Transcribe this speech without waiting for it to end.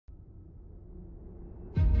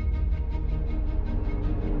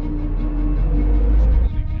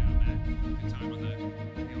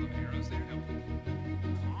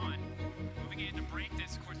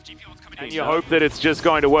And you hope that it's just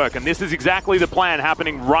going to work. And this is exactly the plan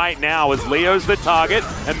happening right now as Leo's the target.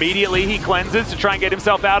 Immediately he cleanses to try and get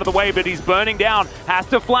himself out of the way, but he's burning down. Has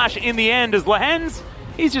to flash in the end as Lehens,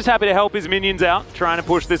 he's just happy to help his minions out, trying to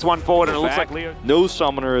push this one forward, and it looks like Leo... No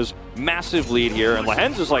summoners, massive lead here, and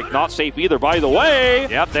Lehens is like not safe either, by the way.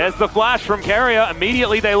 Yep, there's the flash from Carrier.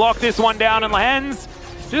 Immediately they lock this one down, and Lehens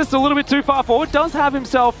just a little bit too far forward. Does have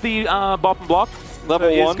himself the bottom block.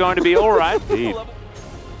 Level 1. Is going to be all right.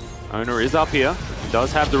 Owner is up here.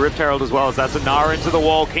 Does have the Rift Herald as well, as that's a Nara into the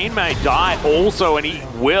wall. Keen may die also, and he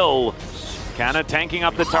will. Canna tanking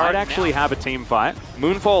up the turret, actually have a team fight.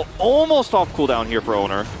 Moonfall almost off cooldown here for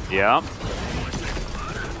Owner. Yeah.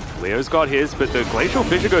 Leo's got his, but the Glacial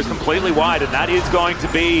Fissure goes completely wide, and that is going to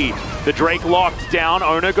be the Drake locked down.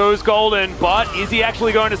 Owner goes golden, but is he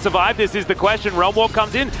actually going to survive? This is the question. Realm Warp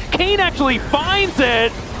comes in. Keen actually finds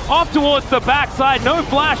it. Off towards the backside, no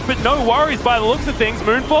flash, but no worries by the looks of things.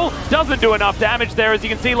 Moonfall doesn't do enough damage there, as you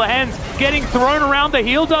can see Lehens getting thrown around. The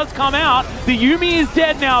heal does come out. The Yuumi is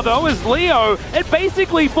dead now, though, as Leo at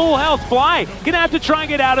basically full health. Fly gonna have to try and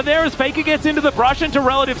get out of there as Faker gets into the brush into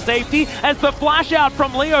relative safety as the flash out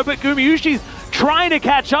from Leo, but Gumayushi's trying to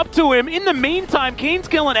catch up to him. In the meantime, Keen's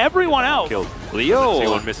killing everyone else. Killed Leo.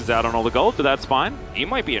 T1 misses out on all the gold, but that's fine. He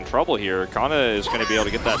might be in trouble here. Kana is going to be able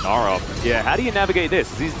to get that Nara up. Yeah, how do you navigate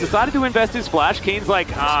this? He's decided to invest his flash. Keen's like,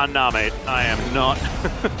 nah, mate, I am not.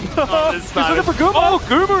 Not this time. He's looking for Guma. Oh,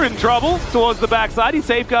 Guma in trouble towards the backside. He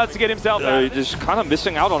safeguards to get himself out. Just kind of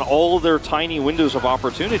missing out on all their tiny windows of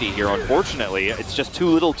opportunity here, unfortunately. It's just too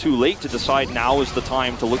little too late to decide now is the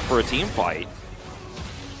time to look for a team fight.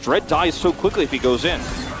 Dread dies so quickly if he goes in.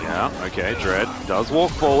 Yeah, okay, Dread does walk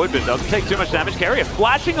forward, but doesn't take too much damage. Carrier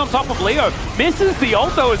flashing on top of Leo. Misses the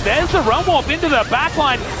ult, though, as there's the Realm Warp into the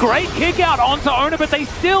backline. Great kick out onto Owner, but they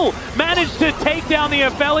still manage to take down the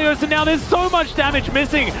Aphelios, and now there's so much damage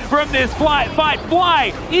missing from this fight.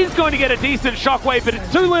 Fly is going to get a decent shockwave, but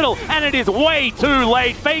it's too little, and it is way too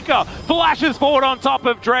late. Faker flashes forward on top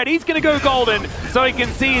of Dread. He's going to go golden, so he can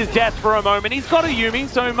see his death for a moment. He's got a Yuumi,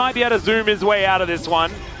 so he might be able to zoom his way out of this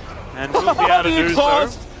one. And we'll be able to do so.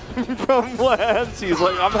 From Lance, he's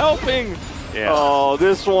like, I'm helping. Yeah. Oh,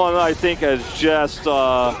 this one I think has just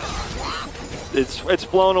it's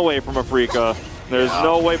flown away from Afrika. There's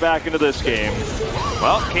no way back into this game.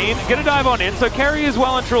 Well, Keen gonna dive on in, so Carry is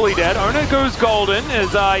well and truly dead. Owner goes golden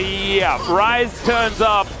as Rise turns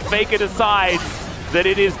up. Faker decides that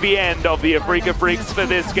it is the end of the Afrika Freaks for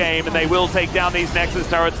this game, and they will take down these Nexus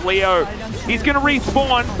turrets. Leo, he's going to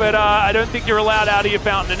respawn, but I don't think you're allowed out of your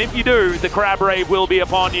fountain, and if you do, the Crab Rave will be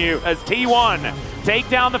upon you as T1 take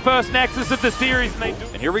down the first Nexus of the series.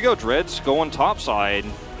 And here we go, Dreads going topside.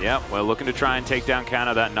 Yeah, we're looking to try and take down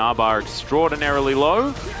Canna. That Narbar extraordinarily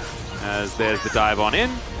low, as there's the dive on in.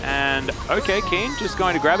 And okay, Keen just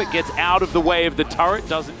going to grab it, gets out of the way of the turret,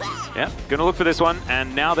 doesn't... Yeah, gonna look for this one,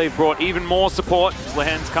 and now they've brought even more support.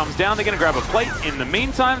 Lehens comes down, they're gonna grab a plate. In the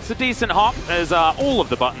meantime, it's a decent hop as all of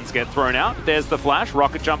the buttons get thrown out. There's the flash,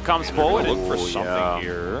 rocket jump comes forward. Look for something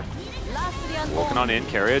here. Walking on in,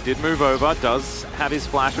 Carrier did move over, does have his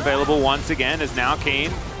flash available once again, is now Keen.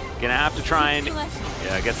 Gonna have to try and...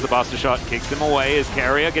 Yeah, gets the buster shot, kicks him away as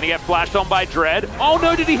Carrier. Gonna get flashed on by Dread. Oh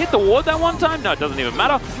no, did he hit the ward that one time? No, it doesn't even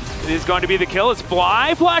matter. It is going to be the kill as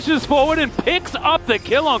Fly flashes forward and picks up the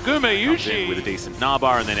kill on Gumayushi. With a decent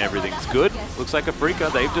Narbar, and then everything's good. Looks like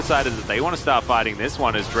Afrika, they've decided that they want to start fighting this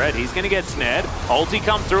one as Dread. He's going to get snared. Ulti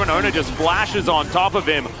comes through and Owner just flashes on top of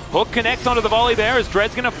him. Hook connects onto the volley there as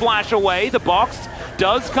Dread's going to flash away. The box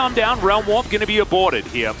does come down. Realm Warp going to be aborted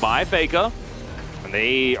here by Faker.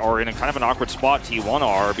 They are in a kind of an awkward spot, T1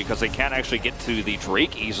 are, because they can't actually get to the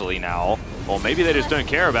Drake easily now. Or maybe they just don't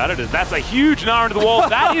care about it, as that's a huge Nara into the wall.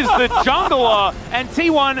 That is the jungler, and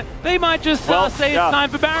T1, they might just say it's time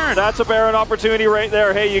for Baron. That's a Baron opportunity right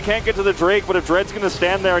there. Hey, you can't get to the Drake, but if Dread's going to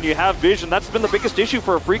stand there and you have vision, that's been the biggest issue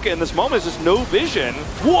for Afrika in this moment, is just no vision.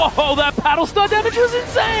 Whoa, that paddle star damage was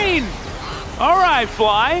insane! All right,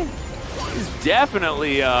 Fly. He's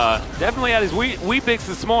definitely had his wee picks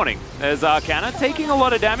this morning. As Canna taking a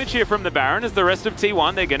lot of damage here from the Baron, as the rest of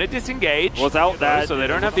T1, they're going to disengage. Without that, so they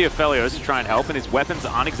don't have the Aphelios to try and help, and his weapons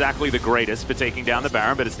aren't exactly the greatest for taking down the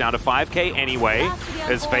Baron, but it's down to 5k anyway,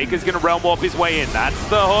 as Faker's going to Realm Warp his way in. That's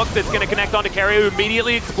the hook that's going to connect onto Carrier, who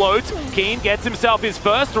immediately explodes. Keen gets himself his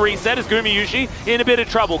first reset as Gumayushi in a bit of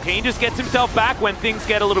trouble. Keen just gets himself back when things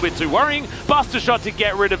get a little bit too worrying. Buster shot to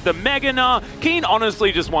get rid of the Mega Gnar. Keen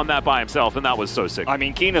honestly just won that by himself, and that was so sick. I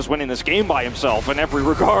mean, Keen is winning this game by himself in every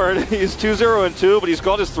regard. He's 2-0-2, but he's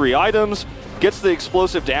got his 3 items. gets the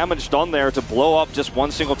explosive damage done there to blow up just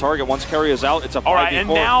one single target. Once carry is out, it's a 5v4. All right,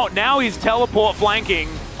 and now he's teleport flanking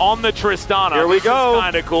on the Tristana. Here we go. This is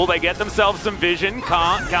kind of cool. They get themselves some vision.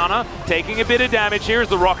 Counter taking a bit of damage here as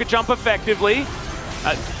the rocket jump effectively.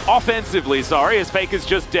 Offensively, sorry, as Faker's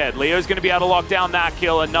just dead. Leo's going to be able to lock down that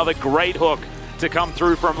kill. Another great hook to come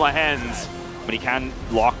through from Lehens. But he can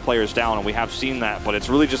lock players down, and we have seen that, but it's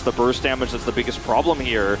really just the burst damage that's the biggest problem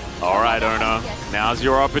here. All right, Ona, now's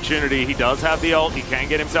your opportunity. He does have the ult. He can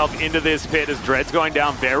get himself into this pit as Dread's going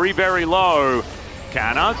down very, very low.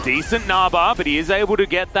 Canna, decent Naba, but he is able to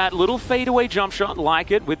get that little fadeaway jump shot,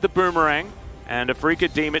 like it, with the boomerang. And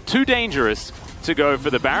Afrika deem it too dangerous to go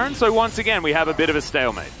for the Baron, so once again, we have a bit of a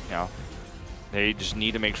stalemate. Yeah, they just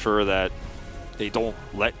need to make sure that they don't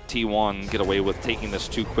let T1 get away with taking this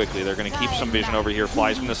too quickly. They're going to keep some vision over here.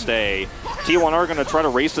 Fly's going to stay. T1 are going to try to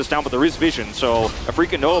race this down, but there is vision, so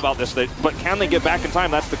Afrika know about this. But can they get back in time?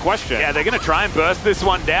 That's the question. Yeah, they're going to try and burst this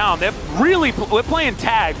one down. We're playing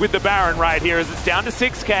tag with the Baron right here as it's down to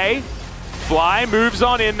 6k. Fly moves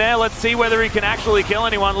on in there. Let's see whether he can actually kill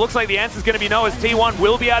anyone. Looks like the answer is going to be no, as T1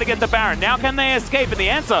 will be able to get the Baron. Now can they escape? And the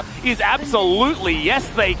answer is absolutely yes,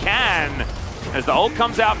 they can. As the ult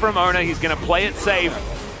comes out from Ona, he's going to play it safe.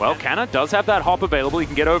 Well, Canna does have that hop available. He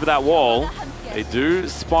can get over that wall. They do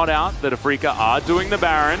spot out that Afrika are doing the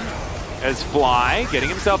Baron. As Fly getting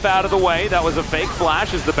himself out of the way. That was a fake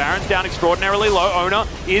flash as the Baron's down extraordinarily low. Ona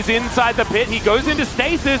is inside the pit. He goes into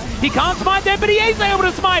stasis. He can't smite there, but he is able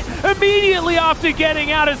to smite immediately after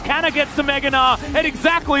getting out as Canna gets to Mega Gnar at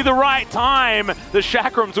exactly the right time. The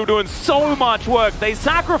Chakrams were doing so much work. They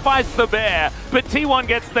sacrificed the bear, but T1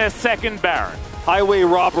 gets their second Baron. Highway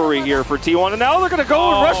robbery here for T1, and now they're going to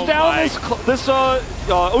go and rush down this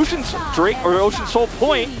Ocean Drake or Ocean Soul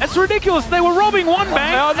point. That's ridiculous. They were robbing one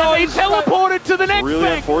bank, and they teleported to the next really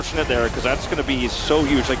bank. Unfortunate there, because that's going to be so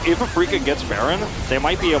huge. Like, if Afrika gets Baron, they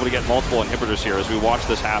might be able to get multiple inhibitors here as we watch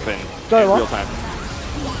this happen in real time.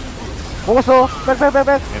 Also,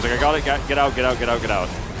 back. He's like, I got it. Get out. Back. Get out.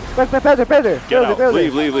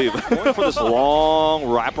 Leave. Going for this long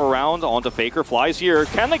wraparound onto Faker. Flies here.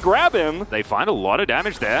 Can they grab him? They find a lot of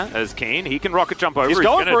damage there as Keen. He can rocket jump over. He's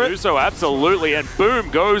going to do so, absolutely. And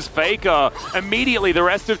boom goes Faker. Immediately, the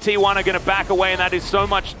rest of T1 are going to back away, and that is so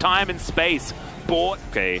much time and space bought.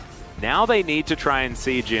 Okay. Now they need to try and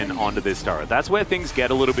siege in onto this turret. That's where things get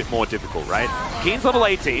a little bit more difficult, right? Keen's level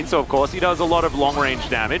 18, so of course he does a lot of long-range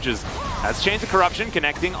damage. Has Chains of Corruption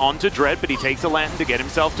connecting onto Dread, but he takes a lantern to get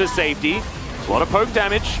himself to safety. A lot of poke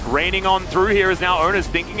damage raining on through here as now Ona's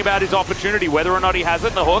thinking about his opportunity, whether or not he has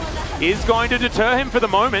it. The hook is going to deter him for the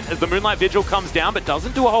moment as the Moonlight Vigil comes down, but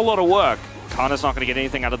doesn't do a whole lot of work. Kana's not going to get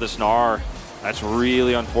anything out of this Gnar. That's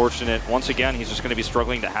really unfortunate. Once again, he's just going to be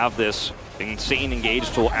struggling to have this insane engage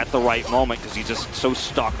tool at the right moment because he's just so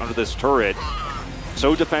stuck under this turret.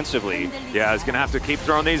 So defensively. Yeah, he's going to have to keep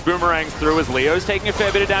throwing these boomerangs through as Leo's taking a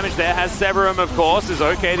fair bit of damage there. Has Severum, of course, is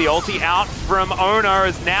okay. The ulti out from Ona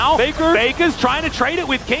is now. Faker's trying to trade it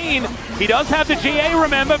with Keen. He does have the GA,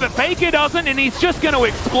 remember, but Faker doesn't, and he's just going to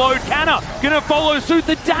explode. Canna going to follow suit.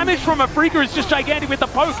 The damage from Afrika is just gigantic with the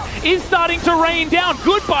poke. Is starting to rain down.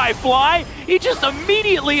 Goodbye, Fly. He just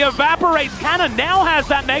immediately evaporates. Canna now has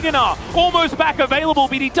that Mega Gnar almost back available,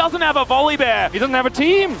 but he doesn't have a volley bear. He doesn't have a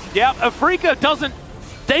team. Yeah, Afrika doesn't.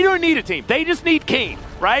 They don't need a team. They just need Keen,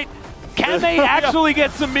 right? Can they actually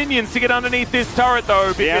get some minions to get underneath this turret, though?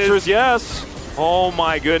 Because, the answer is yes. Oh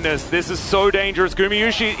my goodness, this is so dangerous.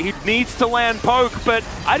 Gumayusi, he needs to land poke, but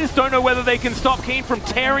I just don't know whether they can stop Keen from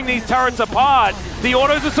tearing these turrets apart. The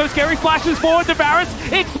autos are so scary. Flashes forward to Varus,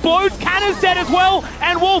 explodes. Canna's dead as well.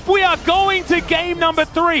 And Wolf, we are going to game number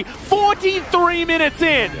 3, 43 minutes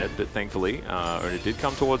in. But thankfully, Ona did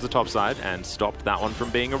come towards the top side and stopped that one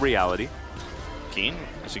from being a reality. Keen,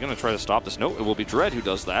 is he going to try to stop this? No, it will be Dread who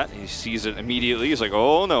does that. He sees it immediately. He's like,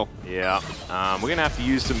 oh no. Yeah, we're going to have to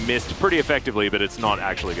use some Mist pretty effectively, but it's not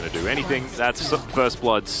actually going to do anything. That's First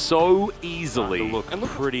Blood so easily. Look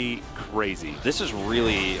pretty crazy. This is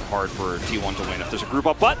really hard for T1 to win if there's a group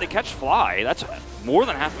up, but they catch Fly. That's more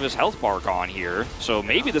than half of his health bar gone here. So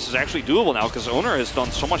maybe this is actually doable now because Owner has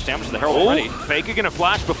done so much damage to the Herald already. Faker going to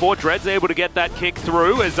flash before Dread's able to get that kick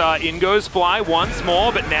through as in goes Fly once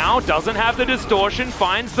more, but now doesn't have the distortion,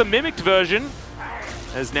 finds the mimicked version.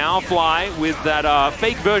 As now Fly, with that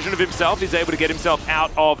fake version of himself, is able to get himself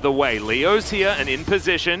out of the way. Leo's here and in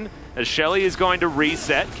position as Shelly is going to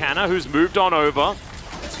reset. Canna, who's moved on over.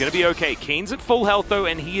 It's going to be okay. Keen's at full health though,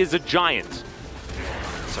 and he is a giant.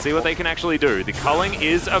 See what they can actually do. The culling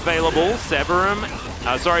is available. Severum,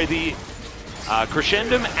 the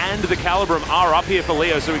Crescendum and the Calibrum are up here for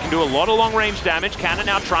Leo, so we can do a lot of long-range damage. Cannon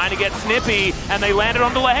now trying to get Snippy, and they landed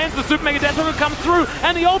onto the hands. The Super Mega Death Hook comes through,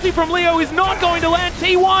 and the ulti from Leo is not going to land.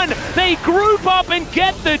 T1, they group up and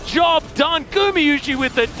get the job done. Gumayushi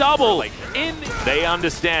with the double. They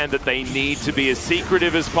understand that they need to be as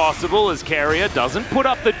secretive as possible as Carrier doesn't put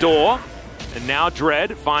up the door. And now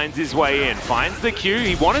Dread finds his way in, finds the Q.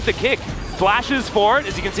 He wanted the kick. Flashes for it,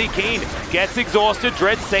 as you can see, Keen gets exhausted.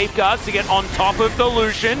 Dread safeguards to get on top of the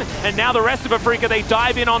Lucian, and now the rest of Afrika, they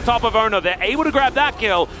dive in on top of Ona. They're able to grab that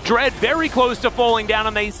kill. Dread very close to falling down,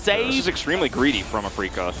 and they save. This is extremely greedy from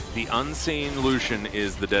Afrika. The unseen Lucian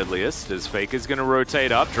is the deadliest, as Faker's going to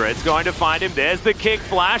rotate up. Dread's going to find him. There's the kick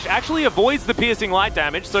flash. Actually avoids the piercing light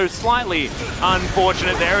damage, so slightly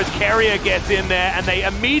unfortunate there as Carrier gets in there, and they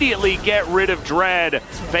immediately get rid of Dread.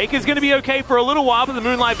 Faker's going to be okay for a little while, but the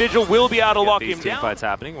Moonlight Vigil will be able to lock him down. Fights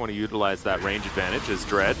happening. Want to utilize that range advantage as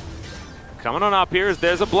Dread coming on up here. As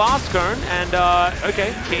there's a blast cone, and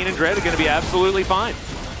okay, Keen and Dread are going to be absolutely fine.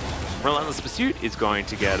 Relentless Pursuit is going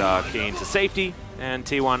to get Keen to safety, and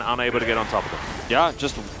T1 unable to get on top of them. Yeah,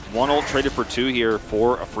 just one ult traded for 2 here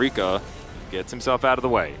for Afrika. Gets himself out of the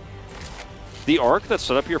way. The arc that's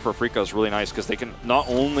set up here for Afrika is really nice because they can not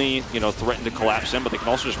only, you know, threaten to collapse in, but they can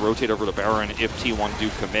also just rotate over to Baron if T1 do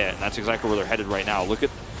commit. And that's exactly where they're headed right now. Look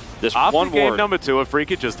at this one game ward. number 2,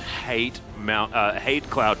 Afrika just hate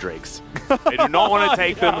Cloud Drakes. They do not want to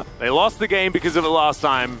take them. They lost the game because of it last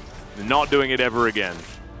time. They're not doing it ever again.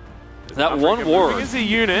 That one ward is a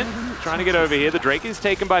unit trying to get over here. The Drake is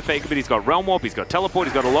taken by Faker, but he's got Realm Warp, he's got Teleport,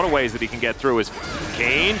 he's got a lot of ways that he can get through. As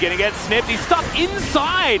Kane gonna get snipped, he's stuck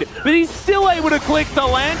inside, but he's still able to click the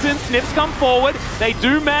Lantern. Snips come forward. They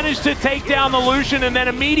do manage to take down the Lucian, and then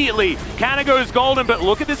immediately Canna goes golden. But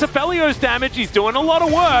look at this Aphelios damage. He's doing a lot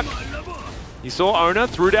of work. You saw Ona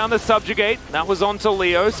threw down the Subjugate. That was onto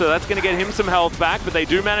Leo, so that's going to get him some health back. But they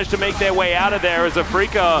do manage to make their way out of there as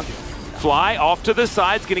Afrika fly off to the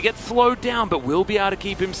side. It's going to get slowed down, but will be able to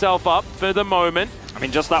keep himself up for the moment. I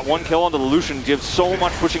mean, just that one kill onto the Lucian gives so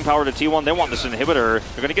much pushing power to T1. They want this inhibitor.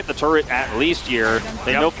 They're going to get the turret at least here.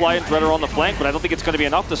 They know Fly and Dread are on the flank, but I don't think it's going to be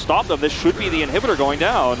enough to stop them. This should be the inhibitor going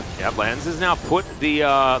down. Yep, Lance has now put the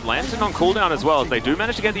Lantern on cooldown as well. They do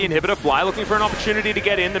manage to get the inhibitor. Fly looking for an opportunity to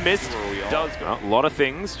get in. The mist does go. A lot of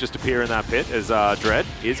things just appear in that pit as Dread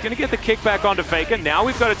is going to get the kickback onto Faker. Now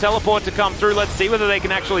we've got a teleport to come through. Let's see whether they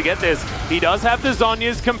can actually get this. He does have the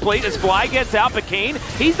Zhonya's complete as Fly gets out, but Keen,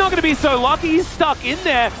 he's not going to be so lucky. He's stuck in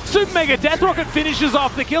there. Super Mega Death Rocket finishes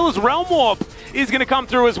off the kill as Realm Warp is going to come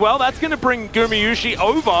through as well. That's going to bring Gumayushi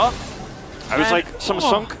over. I was like,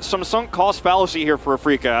 some sunk cost fallacy here for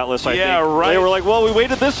Afrika, Atlas, I think. Right. They were like, well, we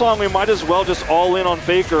waited this long, we might as well just all in on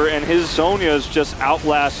Faker, and his Zhonya's just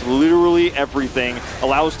outlast literally everything,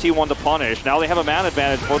 allows T1 to punish. Now they have a man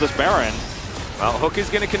advantage for this Baron. Well, Hook is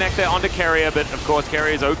going to connect there onto Carrier, but of course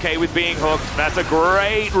Carrier is okay with being hooked. That's a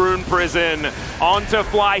great Rune Prison onto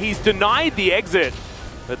Fly. He's denied the exit,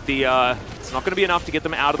 but it's not going to be enough to get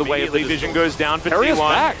them out of the way. Lee Vision goes down for Carrier's T1.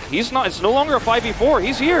 back. He's not. It's no longer a 5v4.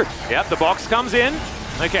 He's here. Yep, the box comes in.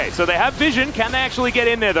 Okay, so they have Vision. Can they actually get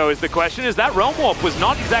in there, though, is the question. Is that Realm Warp was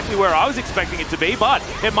not exactly where I was expecting it to be, but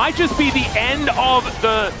it might just be the end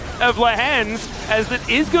of Lehens, as it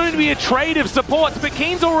is going to be a trade of supports, but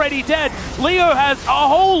Keen's already dead. Leo has a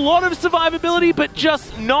whole lot of survivability, but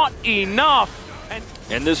just not enough.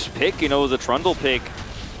 And this pick, you know, the Trundle pick,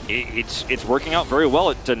 it's working out very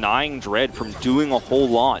well at denying Dread from doing a whole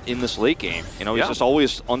lot in this late game. You know, he's just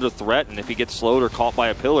always under threat, and if he gets slowed or caught by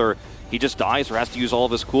a pillar, he just dies or has to use all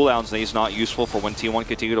of his cooldowns, and he's not useful for when T1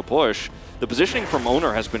 continue to push. The positioning from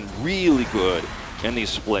Owner has been really good in these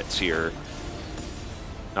splits here.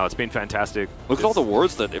 No, it's been fantastic. Look at all the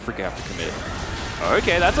wards that Afrika have to commit.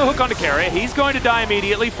 Okay, that's a hook onto Carrier. He's going to die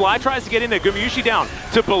immediately. Fly tries to get in there. Gumayushi down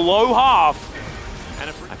to below half. And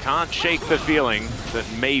I can't shake the feeling that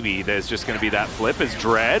maybe there's just going to be that flip as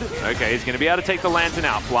Dread. Okay, he's going to be able to take the Lantern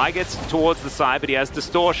out. Fly gets towards the side, but he has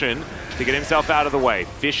Distortion to get himself out of the way.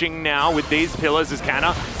 Fishing now with these pillars as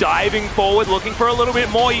Canna diving forward, looking for a little bit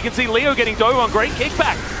more. You can see Leo getting dove on. Great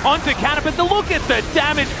kickback onto Canna, but look at the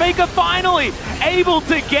damage. Faker finally able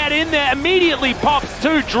to get in there. Immediately pops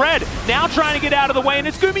to Dread. Now trying to get out of the way, and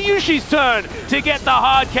it's Gumayushi's turn to get the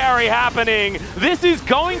hard carry happening. This is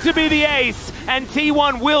going to be the ace, and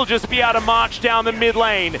T1 will just be able to march down the mid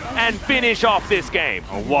lane and finish off this game.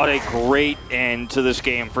 Oh, what a great end to this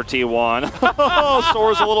game for T1.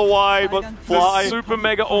 Soars a little wide, but Fly. The Super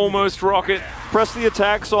Mega Almost Rocket. Press the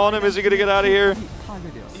attacks on him. Is he going to get out of here?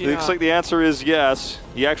 Yeah. Looks like the answer is yes.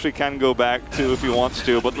 He actually can go back too if he wants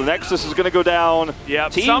to, but the Nexus is going to go down.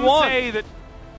 Yep. T1. Some say that